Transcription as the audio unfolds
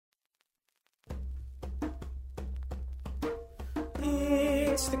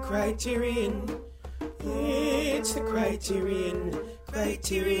It's the Criterion. It's the Criterion.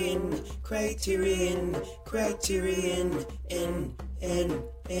 Criterion.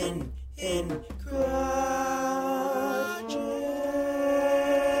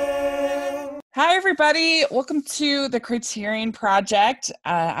 Hi, everybody. Welcome to the Criterion Project.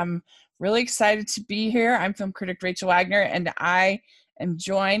 I'm really excited to be here. I'm film critic Rachel Wagner, and I am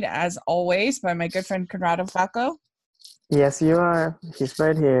joined, as always, by my good friend Conrado Falco. Yes, you are. He's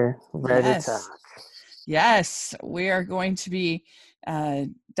right here, ready to talk. Yes, we are going to be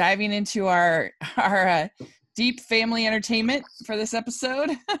diving into our deep family entertainment for this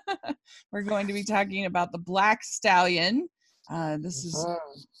episode. We're going to be talking about the Black Stallion. This is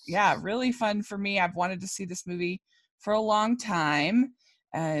really fun for me. I've wanted to see this movie for a long time,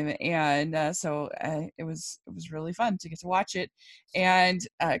 so it was really fun to get to watch it. And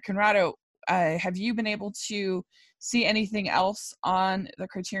Conrado, have you been able to see anything else on the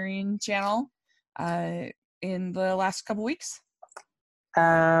Criterion channel in the last couple weeks?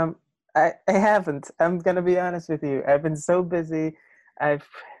 I haven't. I'm gonna be honest with you. I've been so busy. I've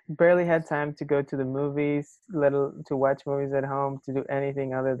barely had time to go to the movies, to watch movies at home, to do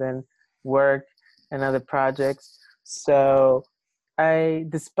anything other than work and other projects. So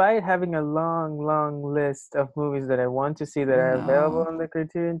despite having a long list of movies that I want to see that are available on the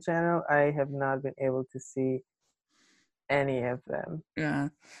Criterion channel, I have not been able to see any of them. Yeah,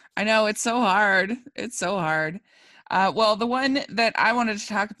 I know, it's so hard. Well, the one that I wanted to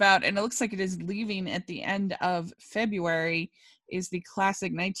talk about, and it looks like it is leaving at the end of February, is the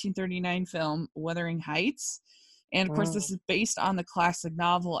classic 1939 film Wuthering Heights. And of course, this is based on the classic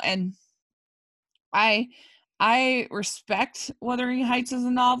novel. And I respect Wuthering Heights as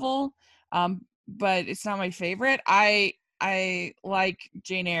a novel, but it's not my favorite. I like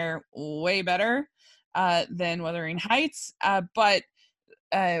Jane Eyre way better than Wuthering Heights, but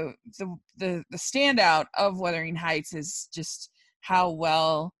the standout of Wuthering Heights is just how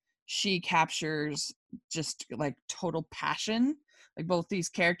well she captures just like total passion. Like, both these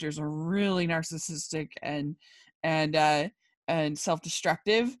characters are really narcissistic and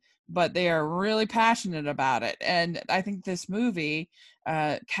self-destructive, but they are really passionate about it. And I think this movie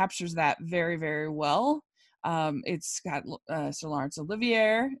captures that very, very well. It's got Sir Laurence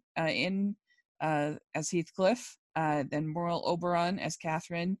Olivier in as Heathcliff, then Merle Oberon as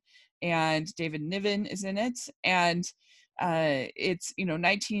Catherine, and David Niven is in it. And it's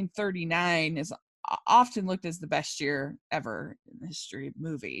 1939 is often looked as the best year ever in the history of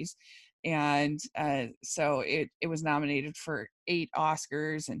movies, and so it was nominated for 8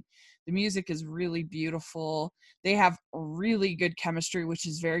 Oscars, and the music is really beautiful. They have really good chemistry, which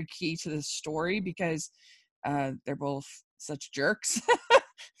is very key to the story, because they're both such jerks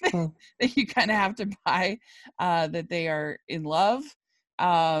that you kind of have to buy that they are in love.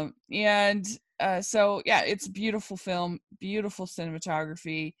 So yeah, it's a beautiful film, beautiful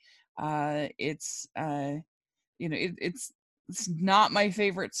cinematography. It's not my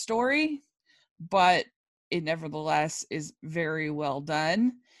favorite story, but it nevertheless is very well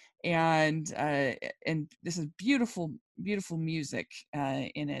done. And this is beautiful music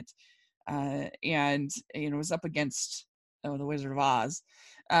in it. And it was up against the Wizard of Oz,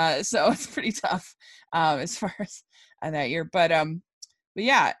 so it's pretty tough as far as that year. But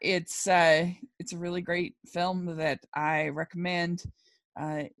yeah, it's a really great film that I recommend,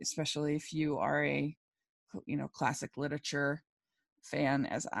 especially if you are a classic literature fan,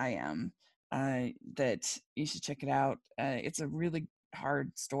 as I am. That you should check it out. It's a really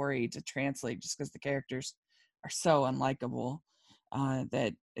hard story to translate, just because the characters are so unlikable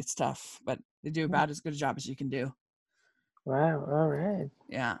that it's tough, but they do about as good a job as you can do. Wow, all right.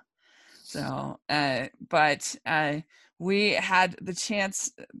 Yeah. So, but we had the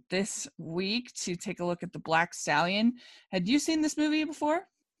chance this week to take a look at the Black Stallion. Had you seen this movie before,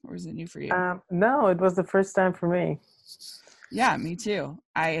 or is it new for you? No, it was the first time for me. Yeah, me too.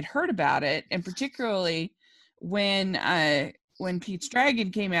 I had heard about it, and particularly when Pete's Dragon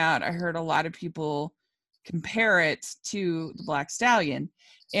came out, I heard a lot of people compare it to the Black Stallion,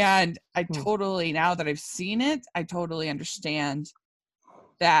 and I totally, now that I've seen it, I totally understand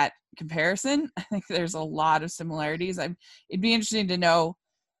that comparison. I think there's a lot of similarities. It'd be interesting to know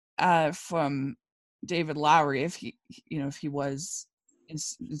from David Lowery if he was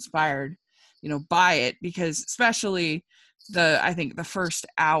inspired by it, because especially I think the first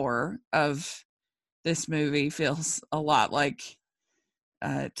hour of this movie feels a lot like,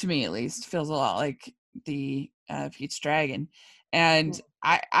 to me at least, feels a lot like the Pete's Dragon. And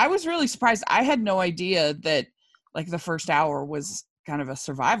I was really surprised. I had no idea that like the first hour was kind of a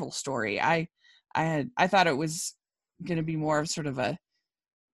survival story. I thought it was going to be more of sort of a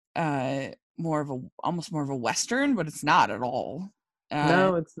almost more of a Western, but it's not at all.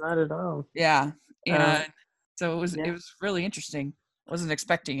 No, it's not at all. Yeah. Um, And so it yeah. was really interesting. Wasn't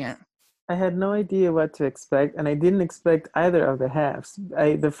expecting it. I had no idea what to expect, and I didn't expect either of the halves.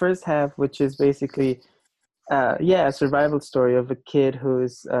 The first half, which is basically, a survival story of a kid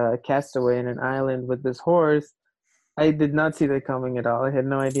who's cast away in an island with this horse. I did not see that coming at all. I had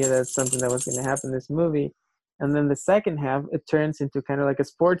no idea that's something that was going to happen in this movie. And then the second half, it turns into kind of like a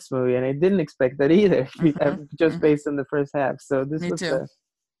sports movie, and I didn't expect that either, just Hmm. based on the first half. So this Me was too. the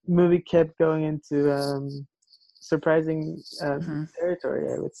movie kept going into surprising Hmm.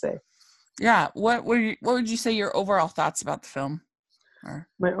 territory, I would say. Yeah. What would you say your overall thoughts about the film are?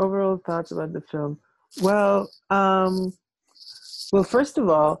 My overall thoughts about the film. Well, first of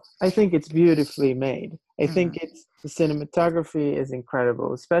all, I think it's beautifully made. I Hmm. think the cinematography is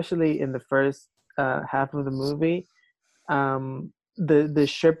incredible, especially in the first half of the movie. The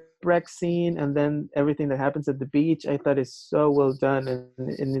shipwreck scene and then everything that happens at the beach, I thought is so well done,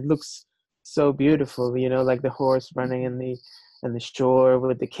 and it looks so beautiful. Like the horse running in the shore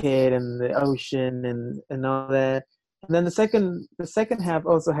with the kid and the ocean and all that. And then the second half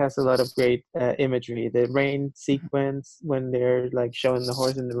also has a lot of great imagery. The rain sequence when they're like showing the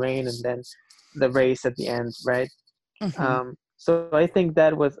horse in the rain, and then the race at the end, right? Hmm. So I think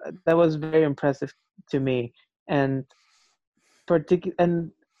that was very impressive to me, and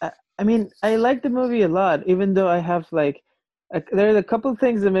and I mean, I like the movie a lot, even though I have like there's a couple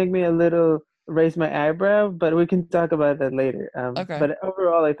things that make me a little raise my eyebrow, but we can talk about that later. Okay. But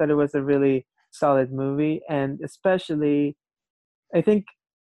overall, I thought it was a really solid movie, and especially I think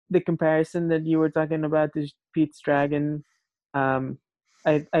the comparison that you were talking about to Pete's Dragon, um,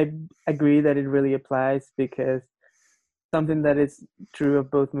 I agree that it really applies, because something that is true of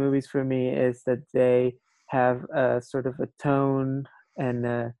both movies for me is that they have a sort of a tone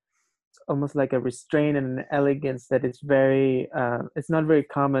and almost like a restraint and an elegance that is very it's not very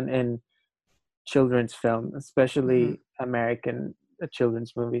common in children's film, Hmm. especially American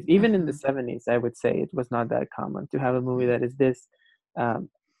children's movies. Even in the Hmm. 70s, I would say it was not that common to have a movie that is this um,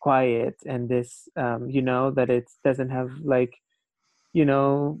 quiet and this that it doesn't have like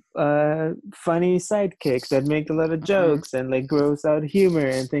funny sidekicks that make a lot of Hmm. jokes and like gross out humor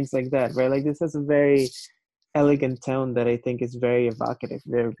and things like that, right? Like this has a very elegant tone that I think is very evocative,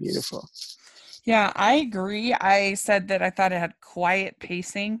 very beautiful. Yeah, I agree. I said that I thought it had quiet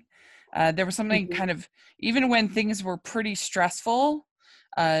pacing. There was something Hmm. kind of, even when things were pretty stressful,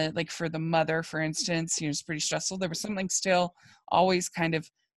 like for the mother, for instance, it's pretty stressful. There was something still always kind of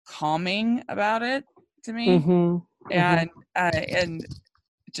calming about it to me, Hmm. Hmm. and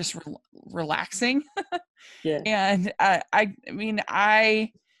just relaxing. Yeah. And I mean,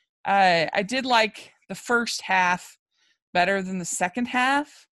 I did like the first half better than the second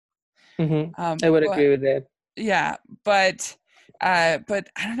half. Hmm. I would But agree with that. yeah, but I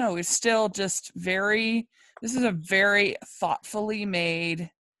don't know, it's still just very, this is a very thoughtfully made,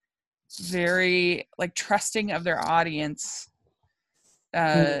 very like trusting of their audience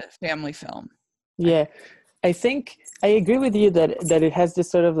family film. I Yeah, I think I agree with you that it has this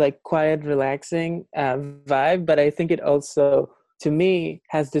sort of like quiet, relaxing vibe, but I think it also, to me,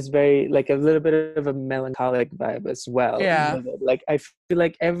 has this very like a little bit of a melancholic vibe as well Yeah. with it. Like I feel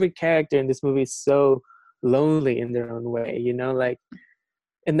like every character in this movie is so lonely in their own way, like,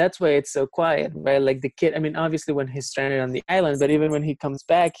 and that's why it's so quiet, right? Like the kid, I mean, obviously when he's stranded on the island, but even when he comes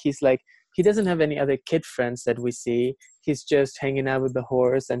back, he's like, he doesn't have any other kid friends that we see. He's just hanging out with the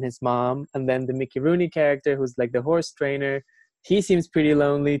horse and his mom. And then the Mickey Rooney character, who's like the horse trainer, he seems pretty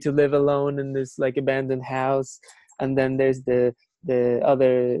lonely to live alone in this like abandoned house. And then there's the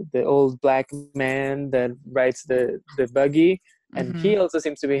old black man that rides the buggy, and Hmm. he also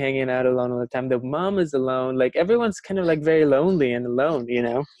seems to be hanging out alone all the time. The mom is alone. Like everyone's kind of like very lonely and alone.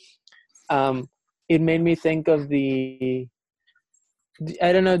 um it made me think of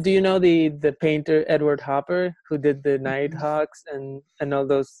I don't know, do you know the painter Edward Hopper, who did the Nighthawks and all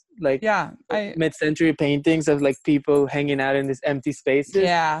those like Yeah, I mid-century paintings of like people hanging out in these empty spaces?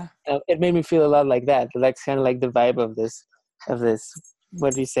 yeah. It made me feel a lot like that. Like kind of like the vibe of this.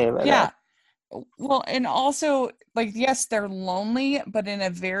 What do you say about that? Yeah. Well, and also like yes, they're lonely, but in a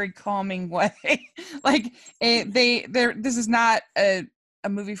very calming way. Like they're this is not a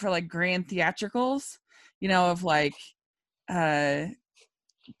movie for like grand theatricals, of like uh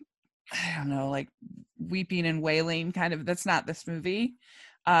I don't know, like weeping and wailing kind of. That's not this movie.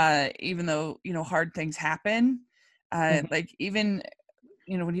 Even though, hard things happen. Mhm. Like even,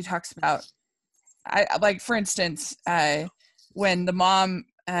 when he talks about like for instance, when the mom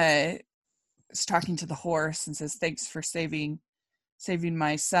is talking to the horse and says, "Thanks for saving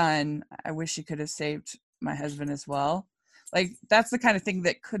my son. I wish you could have saved my husband as well." Like, that's the kind of thing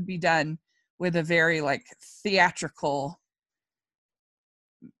that could be done with a very like theatrical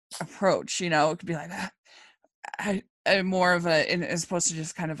approach. It could be like more of as opposed to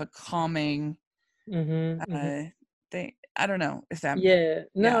just kind of a calming thing. I don't know if that. Yeah,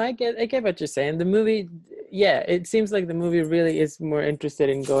 no, Yeah. I get what you're saying. The movie, yeah, it seems like the movie really is more interested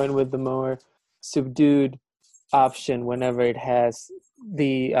in going with the more subdued option whenever it has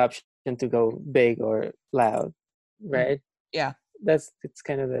the option to go big or loud, right? Yeah. It's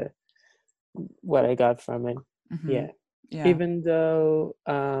kind of the what I got from it. Mm-hmm. Yeah. Yeah. Even though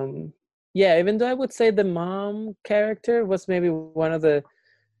even though I would say the mom character was maybe one of the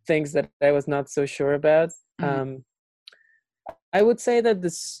things that I was not so sure about. I would say that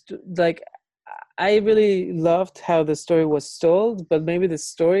like I really loved how the story was told, but maybe the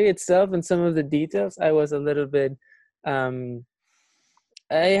story itself and some of the details I was a little bit I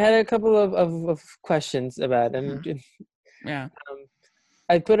had a couple of questions about, and Yeah.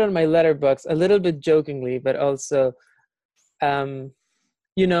 I put on my letterbox a little bit jokingly, but also the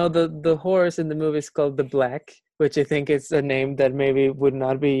horse in the movie is called the Black, which I think is a name that maybe would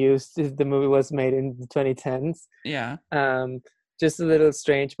not be used if the movie was made in the 2010s. Yeah. Just a little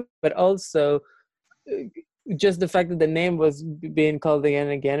strange, but also just the fact that the name was being called again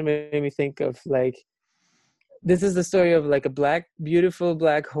and again made me think of like, this is the story of like a beautiful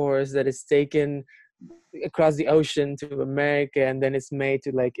black horse that is taken across the ocean to America, and then it's made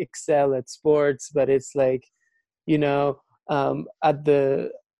to like excel at sports, but it's like, at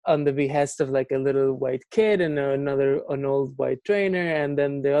the on the behest of like a little white kid and an old white trainer, and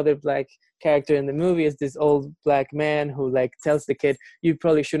then the other black character in the movie is this old black man who like tells the kid, you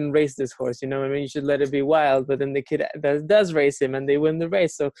probably shouldn't race this horse, you should let it be wild, but then the kid does race him and they win the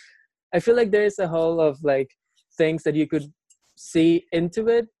race. So I feel like there is a whole of like things that you could see into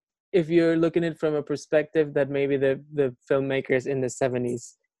it if you're looking at it from a perspective that maybe the filmmakers in the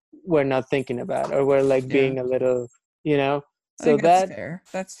 70s were not thinking about, or were like being a little, I so think that's fair.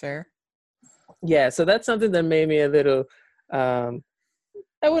 That's fair. Yeah, so that's something that made me a little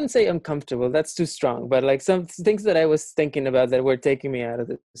I wouldn't say uncomfortable, that's too strong, but like some things that I was thinking about that were taking me out of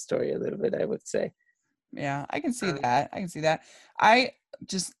the story a little bit, I would say. Yeah, I can see that. I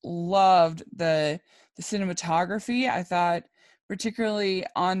just loved the cinematography. I thought, particularly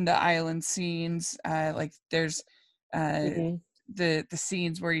on the island scenes, like there's the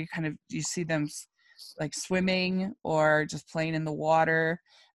scenes where you see them like swimming or just playing in the water,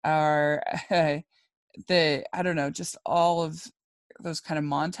 or I don't know, just all of those kind of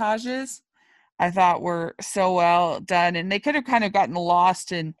montages I thought were so well done, and they could have kind of gotten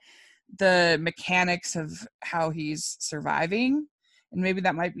lost in the mechanics of how he's surviving, and maybe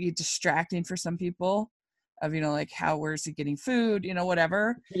that might be distracting for some people, of like where's he getting food,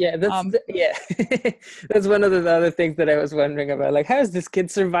 whatever. Yeah, that's one of the other things that I was wondering about, like, how is this kid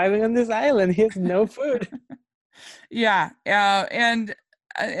surviving on this island? He has no food. Yeah, and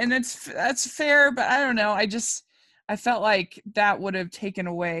that's fair, but I don't know, I felt like that would have taken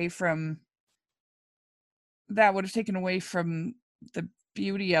away from the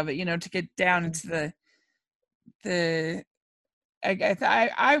beauty of it, to get down into the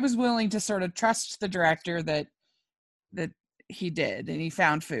I was willing to sort of trust the director that he did, and he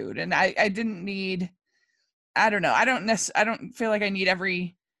found food, and I didn't need, I don't know, I don't feel like I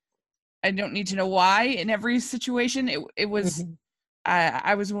don't need to know why in every situation. It was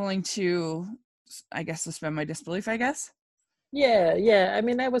I was willing to, I guess, suspend my disbelief, I guess. Yeah. I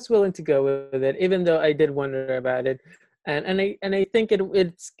mean, I was willing to go with it, even though I did wonder about it, and I think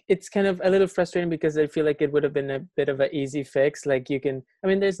it's kind of a little frustrating because I feel like it would have been a bit of an easy fix. Like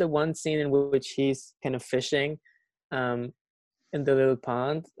there's the one scene in which he's kind of fishing, in the little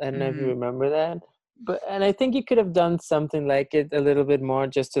pond. I don't know if you remember that, and I think you could have done something like it a little bit more,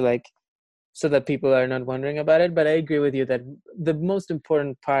 just to like, so that people are not wondering about it. But I agree with you that the most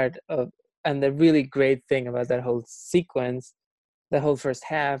important part of, and the really great thing about that whole sequence, the whole first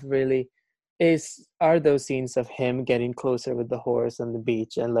half really, are those scenes of him getting closer with the horse on the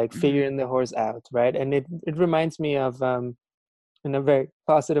beach and like figuring the horse out, right? And it reminds me of in a very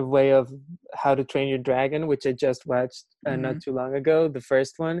positive way, of How to Train Your Dragon, which I just watched not too long ago, the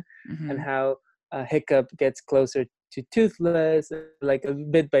first one, and how Hiccup gets closer to Toothless, like a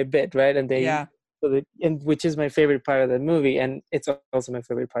bit by bit, right? And and which is my favorite part of the movie, and it's also my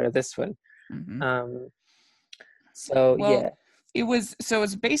favorite part of this one. So Well, yeah.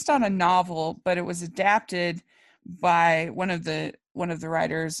 it's based on a novel, but it was adapted by one of the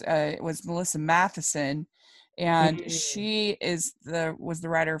writers. It was Melissa Matheson, and she was the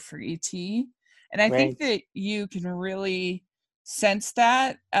writer for E.T. And I think Right. that you can really sense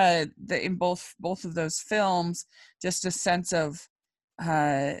that in both of those films, just a sense of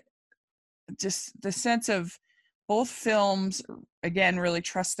uh, just the sense of both films again really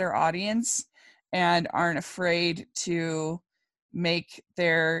trust their audience and aren't afraid to make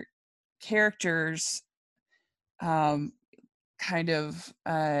their characters kind of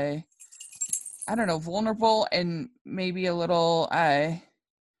I don't know, vulnerable and maybe a little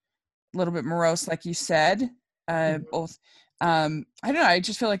bit morose, like you said. Mhm. Both, I don't know. I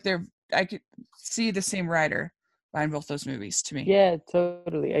just feel like I could see the same writer behind both those movies to me. Yeah,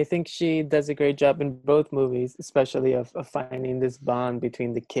 totally. I think she does a great job in both movies, especially of finding this bond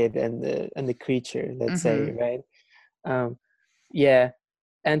between the kid and the creature, let's say, Mm-hmm. right? Um, yeah.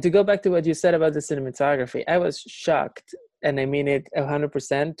 And to go back to what you said about the cinematography, I was shocked, and I mean it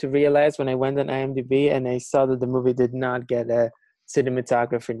 100%, to realize when I went on IMDb and I saw that the movie did not get a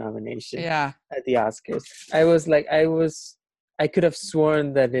cinematography nomination Yeah, at the Oscars. I was like, I could have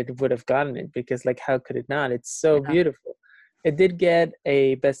sworn that it would have gotten it, because like, how could it not? It's so yeah. beautiful. It did get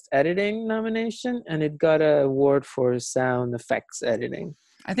a Best Editing nomination, and it got an award for sound effects editing.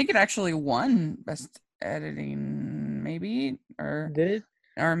 I think it actually won best editing, maybe, Did it?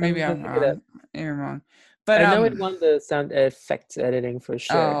 or I'm maybe gonna I'm look it up. wrong. Maybe I'm wrong. But I know it won the sound effects editing for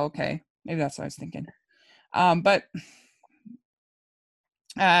sure. oh, okay. Maybe that's what I was thinking. But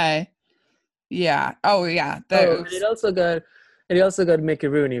yeah. Oh, yeah. That Oh, and was, it also got Mickey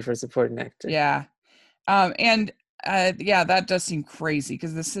Rooney for supporting actor. yeah. And yeah, that does seem crazy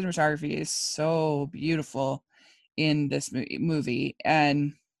because the cinematography is so beautiful in this movie,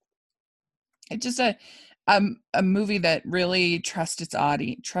 and it's just a movie that really trusts its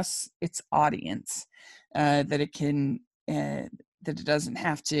audience, that it can that it doesn't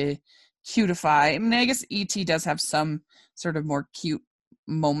have to cutify. I mean, I guess ET does have some sort of more cute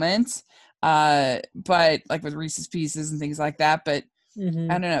moments, but like with Reese's Pieces and things like that. But I Hmm.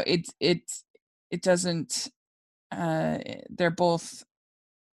 don't know. It doesn't. They're both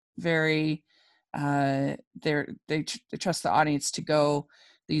very they trust the audience to go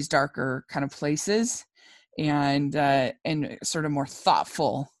these darker kind of places, and sort of more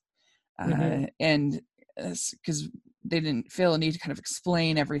thoughtful, Hmm. and because they didn't feel a need to kind of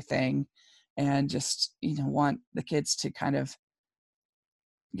explain everything and just want the kids to kind of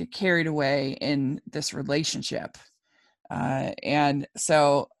get carried away in this relationship, and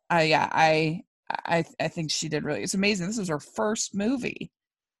so I think she did really. It's amazing. This was her first movie.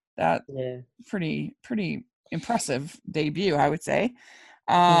 That Yeah. pretty impressive debut, I would say.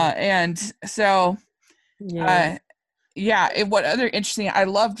 Hmm. And so, Yeah. uh, yeah. What other interesting? I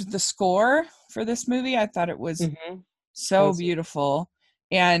loved the score for this movie. I thought it was Hmm. so Also. beautiful.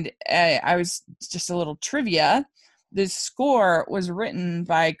 And I was just a little trivia. This score was written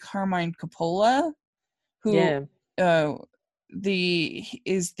by Carmine Coppola, who Yeah. uh,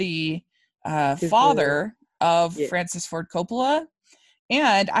 is the He's the father of Yeah. Francis Ford Coppola.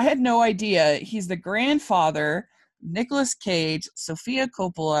 And I had no idea he's the grandfather of Nicolas Cage, Sofia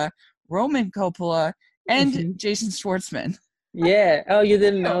Coppola, Roman Coppola, and Hmm. Jason Schwartzman. Yeah. Oh, you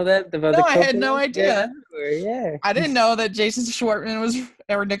didn't No, know that about no, the I had no Coppolas? They're idea. everywhere. Yeah. I didn't know that Jason Schwartzman was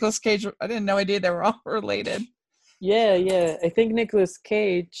or Nicolas Cage. I didn't know idea they were all related. Yeah. Yeah. I think Nicolas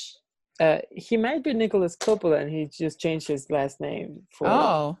Cage. He might be Nicolas Coppola, and he just changed his last name for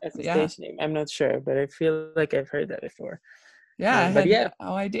Oh, as a yeah. stage name. I'm not sure, but I feel like I've heard that before. Yeah, I But had yeah.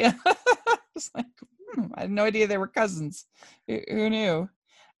 no idea. It's like, I had no idea they were cousins. Who knew?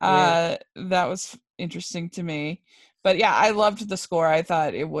 Yeah. That was interesting to me. But yeah, I loved the score. I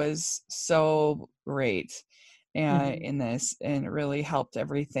thought it was so great Hmm. in this, and it really helped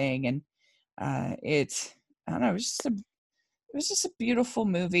everything. And I don't know, it was just a beautiful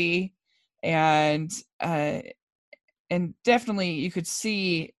movie, and uh, and definitely you could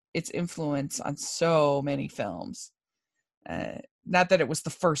see its influence on so many films. Uh, Not that it was the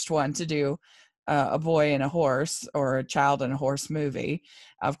first one to do a boy and a horse or a child and a horse movie.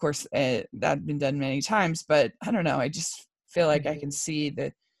 Of course, that had been done many times, but I don't know. I just feel like I can Hmm. see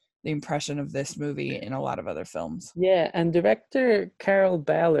the impression of this movie in a lot of other films. Yeah, and director Carol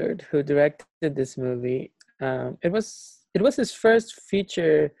Ballard, who directed this movie, it was his first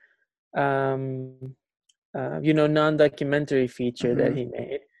feature, non-documentary feature that Hmm. he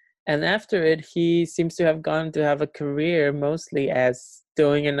made. And after it, he seems to have gone to have a career mostly as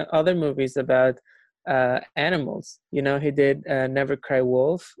doing in other movies about animals. He did Never Cry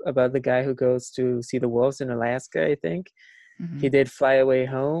Wolf, about the guy who goes to see the wolves in Alaska, I think. Hmm. He did Fly Away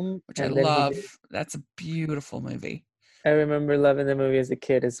Home, Which I and then he did. love. That's a beautiful movie. I remember loving the movie as a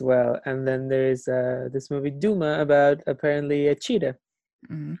kid as well. And then there's this movie Duma, about apparently a cheetah.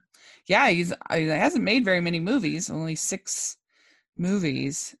 Mhm. Yeah, he hasn't made very many movies, only 6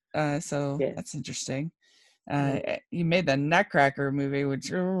 movies. So Yeah. that's interesting. Yeah. He made the Nutcracker movie, which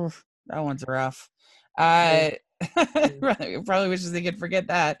that one's rough. Yeah. Uh, Yeah. probably wishes they could forget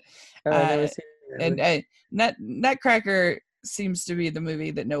that. Oh, I've never Uh, seen that and one. Nutcracker seems to be the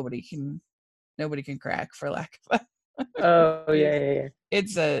movie that nobody can crack, for lack of a Oh, use. yeah, yeah, yeah.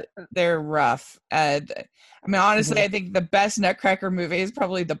 It's they're rough. I mean, honestly, Mhm. I think the best Nutcracker movie is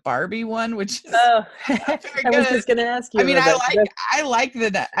probably the Barbie one, which is Oh, not very I was good. just gonna ask I you mean, about that. I like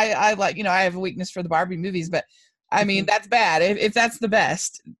I like, I have a weakness for the Barbie movies, but I mean, Mhm. that's bad. If that's the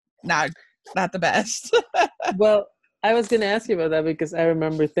best, not not the best. Well, I was gonna ask you about that because I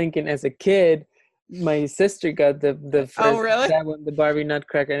remember thinking as a kid, my sister got the Oh, first really? that one, the Barbie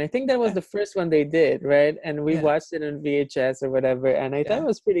Nutcracker, and I think that was the first one they did, right? And we Yeah, watched it on VHS or whatever, and I thought yeah, it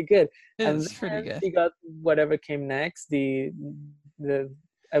was pretty good. And it's pretty then good. she got whatever came next, the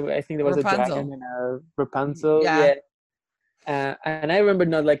I think there was a dragon Rapunzel. and a Rapunzel, Yeah, yeah. And I remember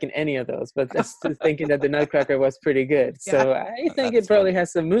not liking any of those, but still thinking that the Nutcracker was pretty good. yeah, So I think it that's probably funny.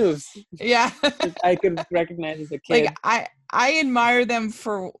 has some moves Yeah. that I could recognize as a Like kid. I admire them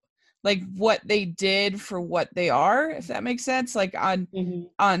for like what they did for what they are, if that makes sense. Like Hmm.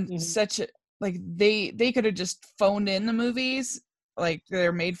 on Hmm. such a like they could have just phoned in the movies, like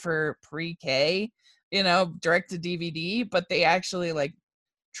they're made for pre-K, direct to DVD, but they actually like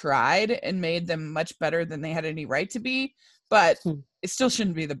tried and made them much better than they had any right to be, but it still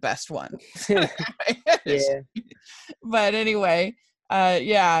shouldn't be the best one. Yeah. But anyway,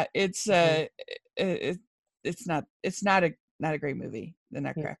 yeah, Hmm. it, it's not a great movie, The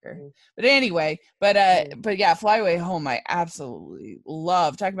Nutcracker. Hmm. But anyway, Yeah. but yeah, Fly Away Home I absolutely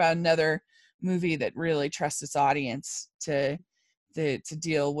love. Talk about another movie that really trusts its audience to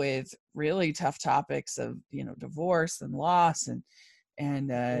deal with really tough topics of divorce and loss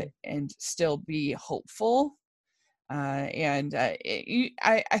and still be hopeful.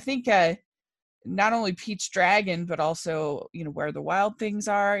 I think not only Peach Dragon, but also Where the Wild Things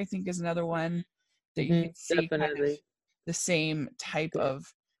Are, I think is another one that you Hmm. can see kind of Definitely. the same type Yeah.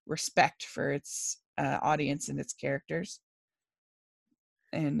 of respect for its audience and its characters,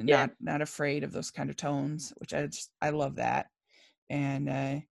 and Yeah. not afraid of those kind of tones, which I love that.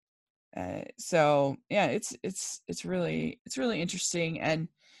 And so yeah, it's really interesting. And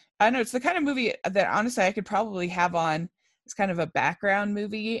I don't know, it's the kind of movie that honestly I could probably have on as kind of a background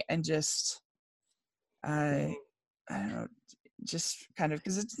movie and just I Mhm. I don't know, just kind of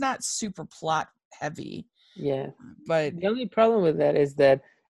because it's not super plot heavy, Yeah. but The only problem with that is that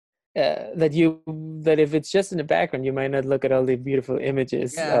that if it's just in the background, you might not look at all the beautiful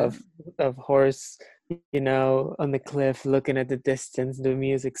images yeah, of horse, on the cliff, looking at the distance, the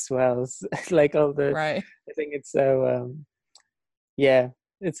music swells, like all the. right, I think it's so. Yeah,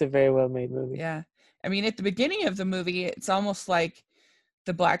 it's a very well made movie. yeah. I mean, at the beginning of the movie, it's almost like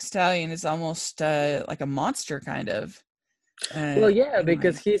the Black Stallion is almost like a monster kind of Well, yeah, in a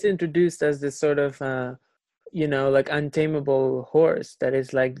because way. he's introduced as this sort of like untamable horse that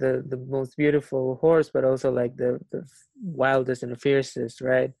is like the most beautiful horse, but also like the wildest and the fiercest,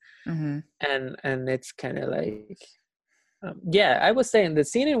 right? Hmm. And it's kind of like, yeah, I was saying the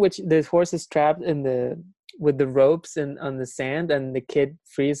scene in which the horse is trapped in the with the ropes and on the sand, and the kid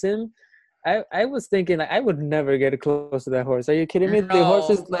frees him. I was thinking like, I would never get close to that horse. Are you kidding me? The horse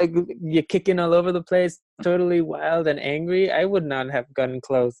No, is like you're kicking all over the place, totally wild and angry. I would not have gotten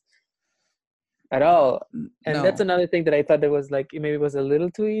close at all. And that's no, another thing that I thought that was like maybe it was a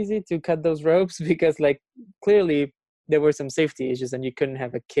little too easy to cut those ropes because like clearly there were some safety issues and you couldn't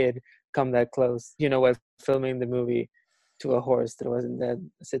have a kid come that close, while filming the movie to a horse that was in that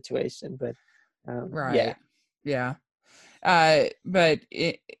situation. But yeah. right, yeah. But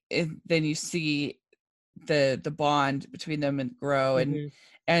then you see the bond between them and grow, Hmm.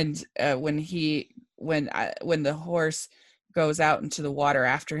 and when the horse goes out into the water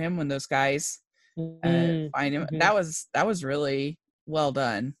after him, when those guys find him, Hmm. that was really well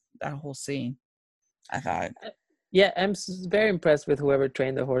done, that whole scene, I thought. Yeah, I'm very impressed with whoever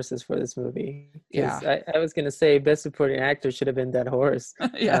trained the horses for this movie Yeah. because I was gonna say best supporting actor should have been that horse.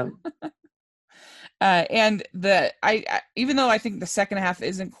 Yeah. And even though I think the second half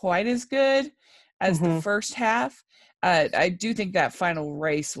isn't quite as good as the Mhm. first half, I do think that final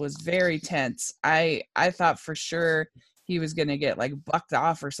race was very tense. I thought for sure he was going to get like bucked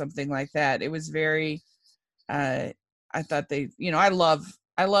off or something like that. It was very. Uh, I thought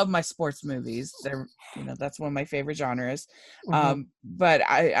I love my sports movies. They're that's one of my favorite genres. Mhm. But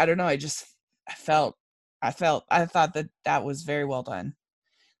I don't know. I felt I thought that was very well done.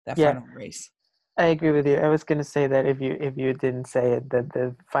 That Yeah, final race. I agree with you. I was gonna say that if you didn't say it, that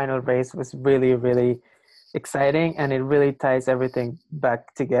the final race was really, really exciting, and it really ties everything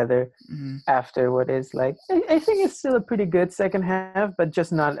back together Hmm. after what is like I think it's still a pretty good second half, but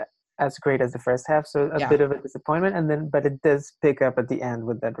just not as great as the first half. So a Yeah, bit of a disappointment, and then but it does pick up at the end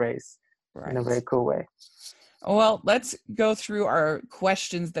with that race in a right. very cool way. Well, let's go through our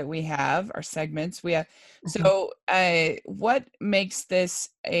questions that we have, our segments. We have Mhm. so what makes this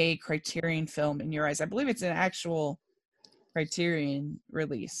a Criterion film in your eyes? I believe it's an actual Criterion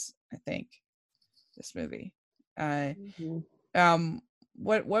release, I think, this movie. Uh Mhm. um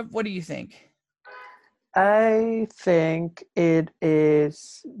what do you think? I think it is.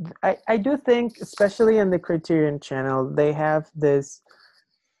 I do think, especially in the Criterion channel, they have this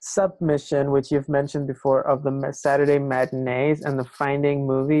submission, which you've mentioned before, of the Saturday matinees and the finding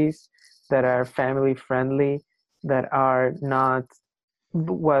movies that are family friendly, that are not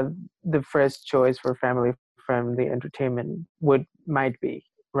what the first choice for family friendly entertainment would might be,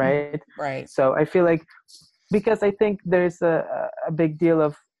 Mhm. right? Right. So I feel like, because I think there's a big deal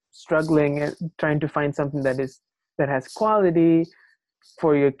of struggling and trying to find something that has quality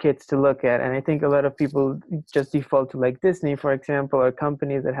for your kids to look at. And I think a lot of people just default to like Disney, for example, or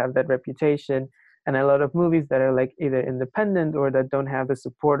companies that have that reputation, and a lot of movies that are like either independent or that don't have the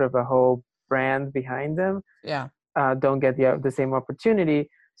support of a whole brand behind them, Yeah. don't get the same opportunity.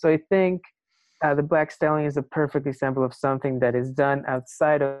 So I think the Black Stallion is a perfect example of something that is done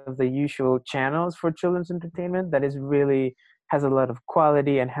outside of the usual channels for children's entertainment, that is really has a lot of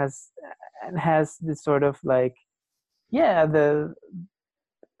quality and has this sort of like, yeah, the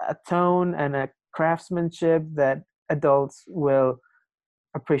a tone and a craftsmanship that adults will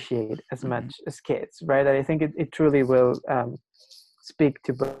appreciate as Hmm. much as kids, right? I think it truly will speak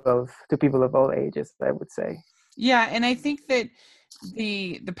to both, to people of all ages, I would say. Yeah, and I think that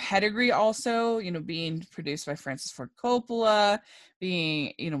the pedigree also, being produced by Francis Ford Coppola,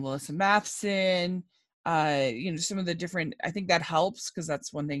 being, Melissa Matheson, some of the different, I think that helps because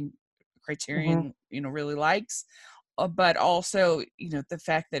that's one thing Hmm. Criterion, really likes. But also, the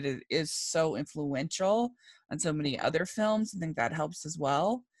fact that it is so influential on so many other films, I think that helps as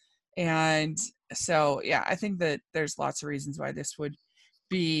well. And so, yeah, I think that there's lots of reasons why this would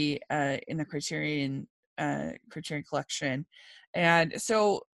be in the Criterion collection. And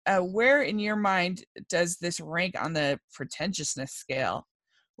so, where in your mind does this rank on the pretentiousness scale?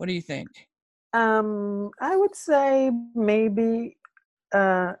 What do you think? I would say maybe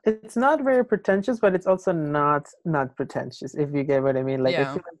it's not very pretentious, but it's also not pretentious, if you get what I mean. Like, I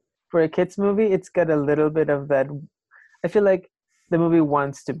Yeah. feel like for a kids movie, it's got a little bit of that. I feel like the movie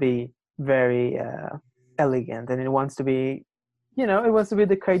wants to be very elegant, and it wants to be, it wants to be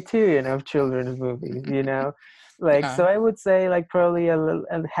the criterion of children's movies, like, Yeah. so I would say like probably a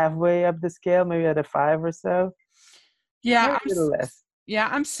halfway up the scale, maybe at a 5 or so, Yeah, maybe a little less.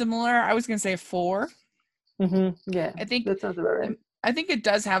 I'm similar. I was gonna say a 4. Yeah, I think that sounds about right. I think it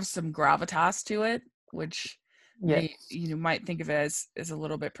does have some gravitas to it, which Yes. might think of it as a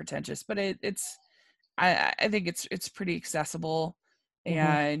little bit pretentious, but it's I think it's pretty accessible, Hmm.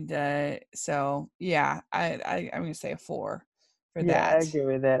 and so yeah, I'm gonna say a 4 for Yeah, I that. agree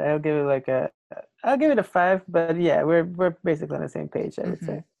with that. I'll give it a 5, but yeah, we're basically on the same page, I would Hmm.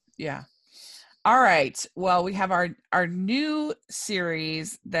 say. Yeah. All right. Well, we have our new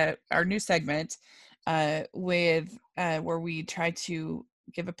series, that our new segment, with where we try to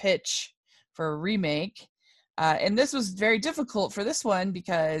give a pitch for a remake, and this was very difficult for this one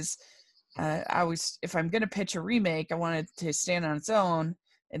because if I'm going to pitch a remake, I wanted to stand on its own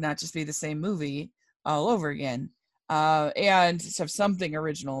and not just be the same movie all over again, and to have something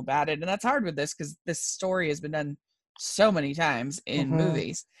original about it. And that's hard with this because this story has been done so many times in Hmm.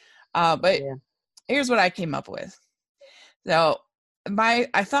 movies. But Yeah. here's what I came up with. So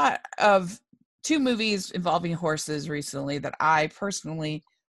I thought of two movies involving horses recently that I personally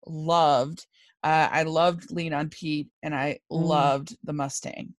loved. I loved Lean on Pete, and I Mm. loved The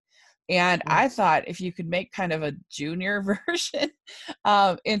Mustang. And Mm. I thought if you could make kind of a junior version,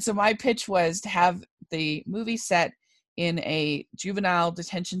 and so my pitch was to have the movie set in a juvenile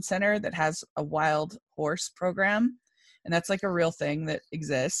detention center that has a wild horse program, and that's like a real thing that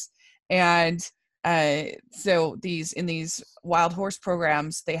exists. And so these wild horse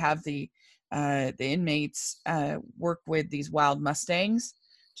programs, they have the inmates work with these wild mustangs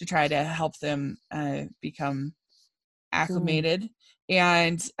to try to help them become Mm. acclimated.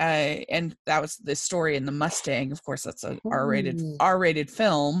 And that was the story in The Mustang. Of course, that's a Mm. R-rated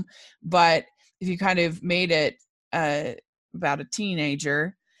film, but if you kind of made it about a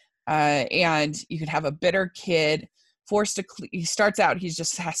teenager, and you could have a bitter kid forced to he starts out, he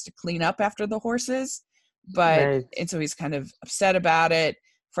just has to clean up after the horses, Right. and so he's kind of upset about it,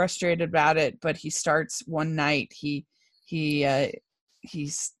 frustrated about it, but he starts one night, he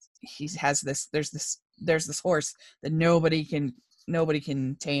he's he has this, there's this horse that nobody can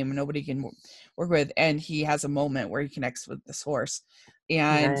tame, nobody can work with, and he has a moment where he connects with this horse,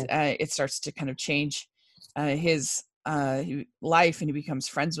 and Nice. it starts to kind of change his life, and he becomes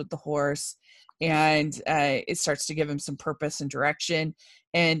friends with the horse, and it starts to give him some purpose and direction,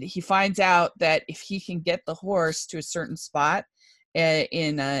 and he finds out that if he can get the horse to a certain spot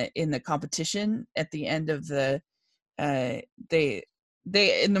in the competition at the end of the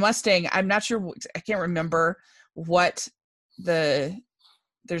they in the Mustang, I'm not sure, I can't remember what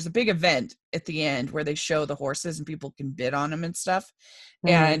there's a big event at the end where they show the horses and people can bid on them and stuff,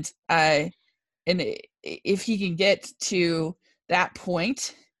 Mm-hmm. and if he can get to that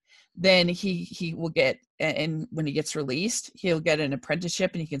point, then he will get, and when he gets released, he'll get an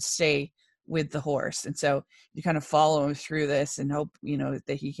apprenticeship and he can stay with the horse. And so you kind of follow him through this and hope,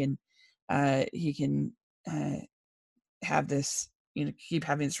 that he can have this, keep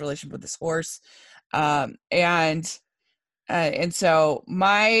having this relationship with this horse. And so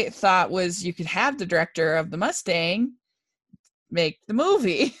my thought was, you could have the director of the Mustang make the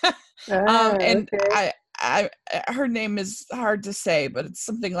movie. And Okay. I her name is hard to say, but it's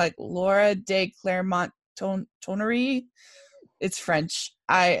something like Laura de Clermont Tonnery. It's French.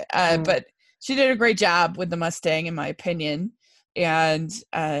 Mm. But she did a great job with the Mustang, in my opinion, and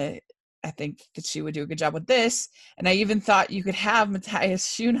I think that she would do a good job with this. And I even thought you could have Matthias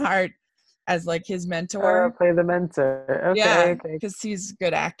Schoenhardt as like his mentor. Play the mentor. Okay, Yeah, okay. because he's a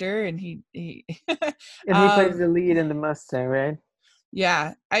good actor, and he And he plays the lead in the Mustang, right?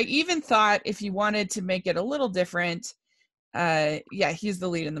 yeah. I even thought if you wanted to make it a little different, yeah, he's the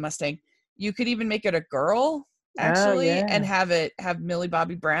lead in the Mustang. You could even make it a girl, Oh actually, and yeah. have Millie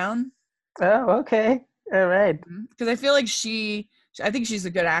Bobby Brown. Oh, okay. All right. Because I feel like I think she's a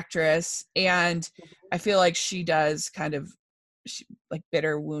good actress, and I feel like she does kind of, like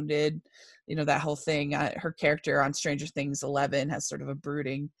bitter, wounded, that whole thing. Her character on Stranger Things 11 has sort of a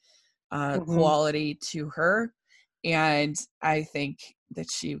brooding Mm-hmm. quality to her, and I think that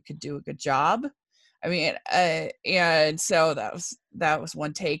she could do a good job. I mean, and so that was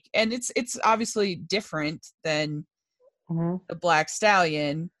one take, and it's obviously different than Mm-hmm. the Black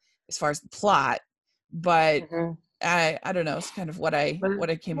Stallion as far as the plot, but Mm-hmm. I don't know. It's kind of what I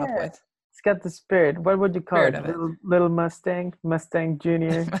But came up yeah, with. it's got the spirit. What would you call Spirit it? of it. Little Mustang, Mustang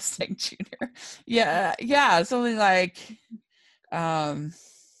Junior. Mustang Junior. Yeah, something like um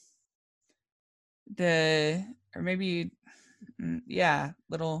the or maybe yeah,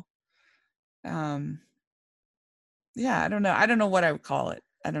 little um yeah, I don't know what I would call it.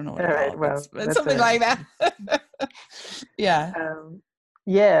 I don't know what All to call right. it, Well, but that's all something right. like that. Yeah. Um,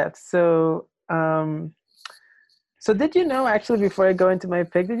 yeah. So did you know, actually, before I go into my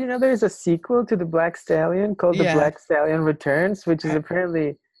pick, did you know there's a sequel to the Black Stallion called The Yeah. Black Stallion Returns, which is I,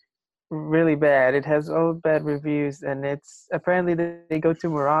 apparently really bad. It has all bad reviews, and it's apparently they go to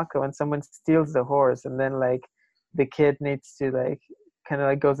Morocco and someone steals the horse, and then like the kid needs to like kind of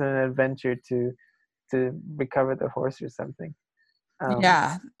like goes on an adventure to recover the horse or something. Um,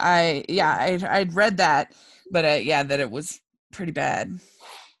 I'd read that, but yeah, that it was pretty bad,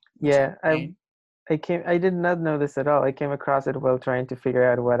 which is yeah, a shame. I did not know this at all. I came across it while trying to figure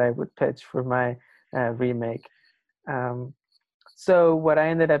out what I would pitch for my remake. Um, So what I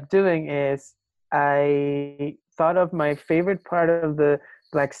ended up doing is I thought of my favorite part of the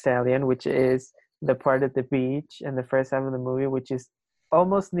Black Stallion, which is the part at the beach and the first half of the movie, which is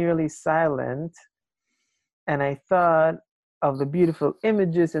almost nearly silent. And I thought of the beautiful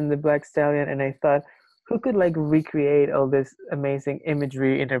images in the Black Stallion, and I thought, who could like recreate all this amazing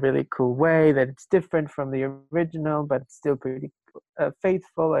imagery in a really cool way that it's different from the original, but it's still pretty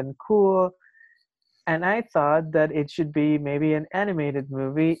faithful and cool. And I thought that it should be maybe an animated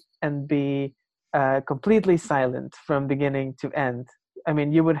movie and be completely silent from beginning to end. I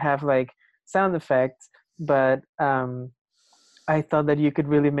mean, you would have like sound effects, but I thought that you could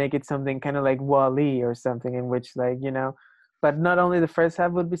really make it something kind of like Wall-E or something, in which like but not only the first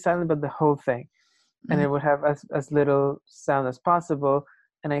half would be silent, but the whole thing, and Mhm. it would have as little sound as possible.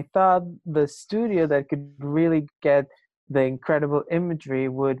 And I thought the studio that could really get the incredible imagery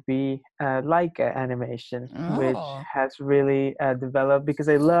would be Leica Animation, which Oh, has really developed, because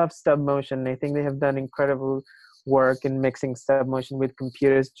I love stop motion. I think they have done incredible work in mixing stop motion with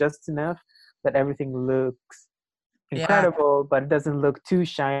computers just enough that everything looks yeah. incredible, but it doesn't look too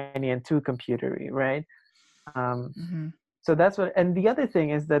shiny and too computery, right? Um, Hmm. So that's what, and the other thing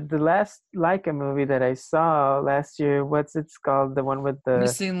is that the last Leica movie that I saw last year, what's it's called? The one with the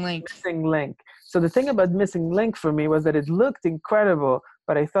Missing Link. Missing Link. So the thing about Missing Link for me was that it looked incredible,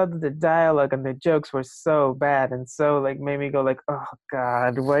 but I thought that the dialogue and the jokes were so bad and so like made me go like, oh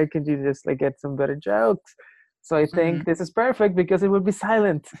God, why can't you just like get some better jokes? So I think this is perfect because it would be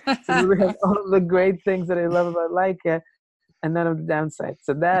silent. So we would have all the great things that I love about Leica and none of the downsides.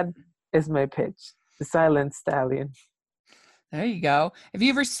 So that is my pitch. The silent stallion. There you go. Have you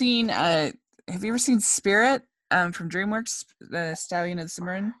ever seen Spirit from DreamWorks, the Stallion of the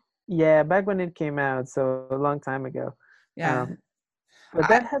Cimarron? Yeah, back when it came out, so a long time ago. Yeah. But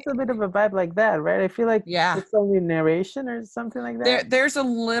that has a bit of a vibe like that, right? I feel like it's only narration or something like that. There's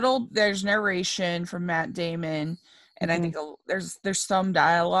narration from Matt Damon, and I think there's some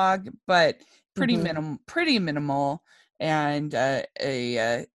dialogue, but pretty minimal. And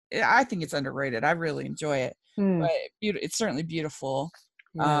I think it's underrated. I really enjoy it. But it's certainly beautiful.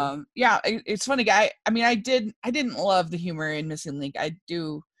 It's funny, guy. I mean, I didn't love the humor in Missing Link. I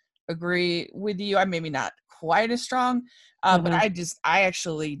do agree with you. I maybe not quite as strong, but I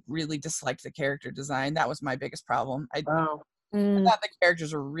actually really disliked the character design. That was my biggest problem. I thought the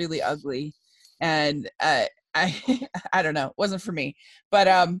characters were really ugly, and I I don't know, it wasn't for me. But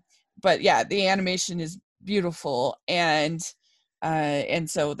yeah, the animation is beautiful, and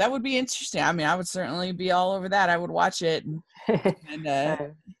so that would be interesting. I mean, I would certainly be all over that. I would watch it,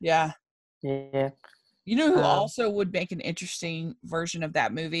 and yeah. You know who also would make an interesting version of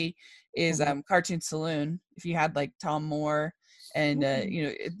that movie is Cartoon Saloon. If you had like Tom Moore and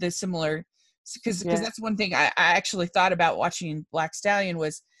the similar, because that's one thing I actually thought about watching Black Stallion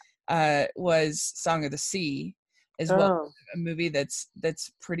was Song of the Sea as well, a movie that's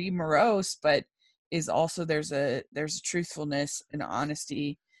pretty morose, but is also there's a truthfulness and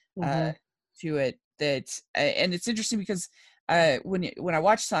honesty to it that and it's interesting because when I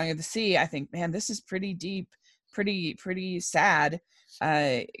watch Song of the Sea, I think, man, this is pretty deep, pretty sad.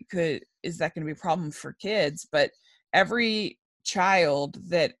 Is that going to be a problem for kids? But every child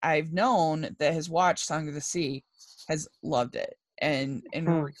that I've known that has watched Song of the Sea has loved it and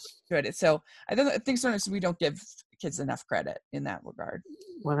really enjoyed it. So I think sometimes we don't give kids enough credit in that regard.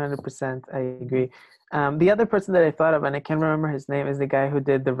 100%, I agree. The other person that I thought of, and I can't remember his name, is the guy who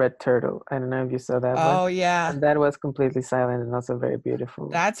did The Red Turtle. I don't know if you saw that one. Oh, yeah. And that was completely silent and also very beautiful.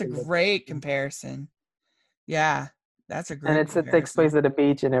 That's a great comparison. Yeah, that's a great comparison. And it takes place at a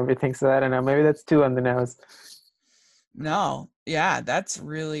beach and everything, so I don't know. Maybe that's too on the nose. No, yeah, that's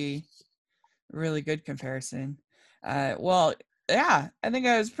really, really good comparison. Well, yeah, I think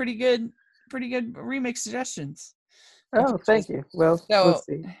I was pretty good remake suggestions. Oh, thank you. Well, we'll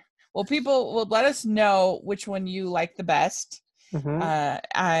see. Well, people will let us know which one you like the best.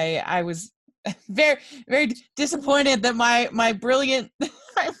 I was very, very disappointed that my brilliant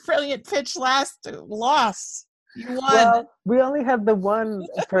pitch lost. You won. Well, we only had the one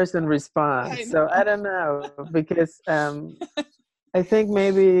person respond, so I don't know because I think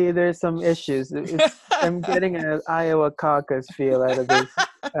maybe there's some issues. I'm getting an Iowa caucus feel out of this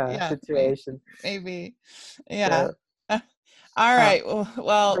situation. Maybe. Yeah. So, all right.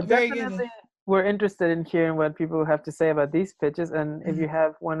 Well, very good. We're interested in hearing what people have to say about these pitches, and if you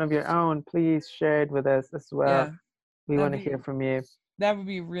have one of your own, please share it with us as well. Yeah, we want to hear from you. That would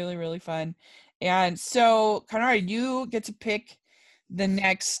be really, really fun. And so, Conrad, you get to pick the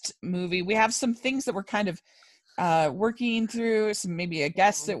next movie. We have some things that we're kind of working through, some maybe a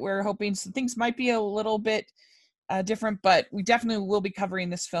guest that we're hoping some things might be a little bit different, but we definitely will be covering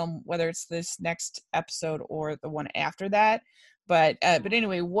this film, whether it's this next episode or the one after that. But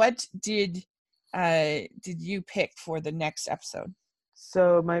anyway, what did you pick for the next episode?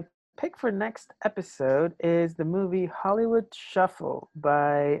 So my pick for next episode is the movie Hollywood Shuffle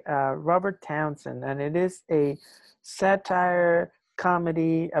by Robert Townsend, and it is a satire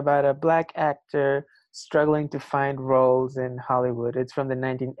comedy about a Black actor struggling to find roles in Hollywood. It's from the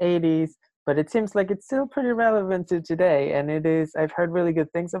 1980s, but it seems like it's still pretty relevant to today, and it is. I've heard really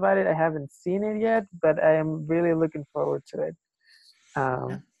good things about it. I haven't seen it yet, but I am really looking forward to it.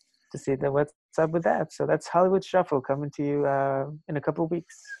 To see what's up with that. So that's Hollywood Shuffle coming to you in a couple of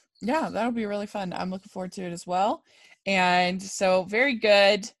weeks. Yeah, that'll be really fun. I'm looking forward to it as well. And so very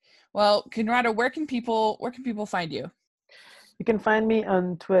good. Well, Conrado, where can people find you? You can find me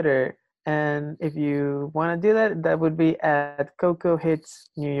on Twitter, and if you want to do that, that would be at Coco Hits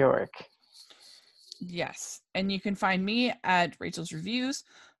New York. Yes, and you can find me at Rachel's Reviews,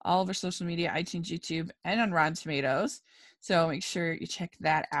 all over social media, iTunes, YouTube, and on Rotten Tomatoes. So make sure you check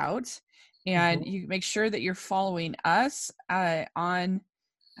that out, and you make sure that you're following us on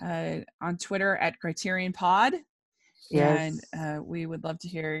Twitter at Criterion Pod, Yes. and we would love to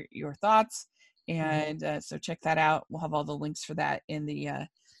hear your thoughts. And so check that out. We'll have all the links for that in the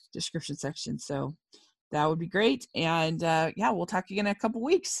description section. So that would be great. And yeah, we'll talk again in a couple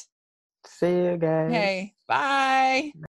weeks. See you guys. Okay, bye.